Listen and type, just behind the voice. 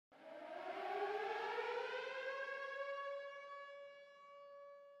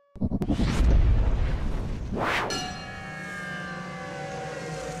I'm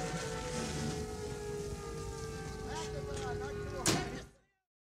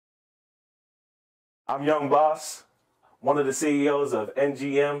Young Boss, one of the CEOs of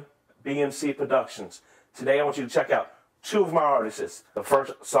N.G.M. BMC Productions. Today I want you to check out two of my artists. The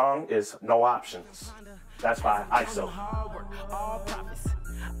first song is No Options. That's by ISO. I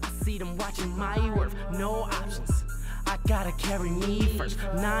see them watching my work, no options. I gotta carry me first,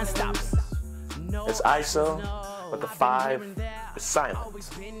 non-stop. It's ISO, but the 5 is silent.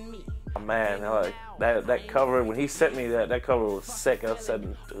 Oh, man, like that cover, when he sent me that cover was sick. I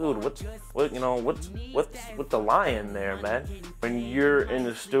said, dude, what's with the lion there, man? When you're in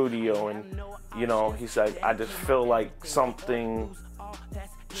the studio and he's like, I just feel like something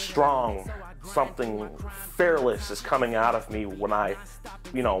strong, something fearless is coming out of me when I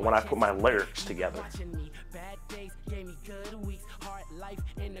put my lyrics together.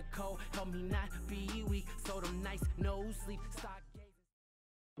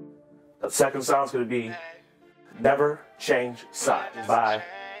 The second song is going to be Never Change Sides by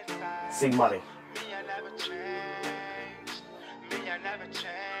C Money.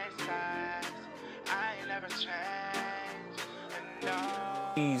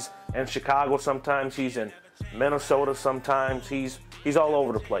 He's in Chicago sometimes, he's in Minnesota sometimes, he's all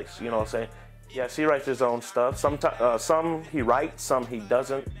over the place, you know what I'm saying? Yes, he writes his own stuff. Sometimes, some he writes, some he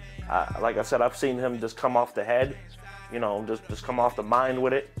doesn't. Like I said, I've seen him just come off the head, just come off the mind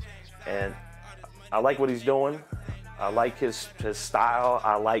with it. And I like what he's doing. I like his style.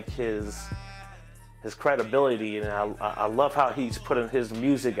 I like his credibility, and I love how he's putting his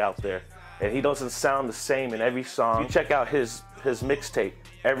music out there. And he doesn't sound the same in every song. You check out his mixtape.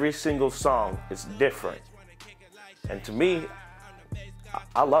 Every single song is different. And to me,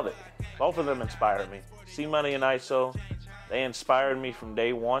 I love it. Both of them inspired me. C Money and ISO, they inspired me from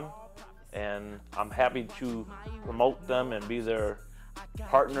day one. And I'm happy to promote them and be their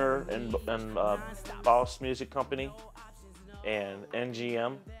partner and Boss Music Company and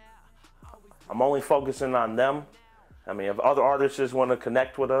N.G.M. I'm only focusing on them. I mean, if other artists want to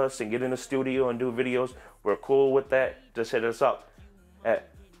connect with us and get in the studio and do videos, we're cool with that. Just hit us up at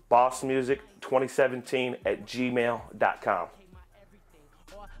bossmusic2017@gmail.com.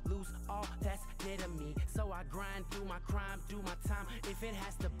 So I grind through my crime, do my time if it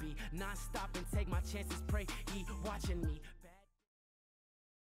has to be. Non-stop and take my chances, pray he watching me.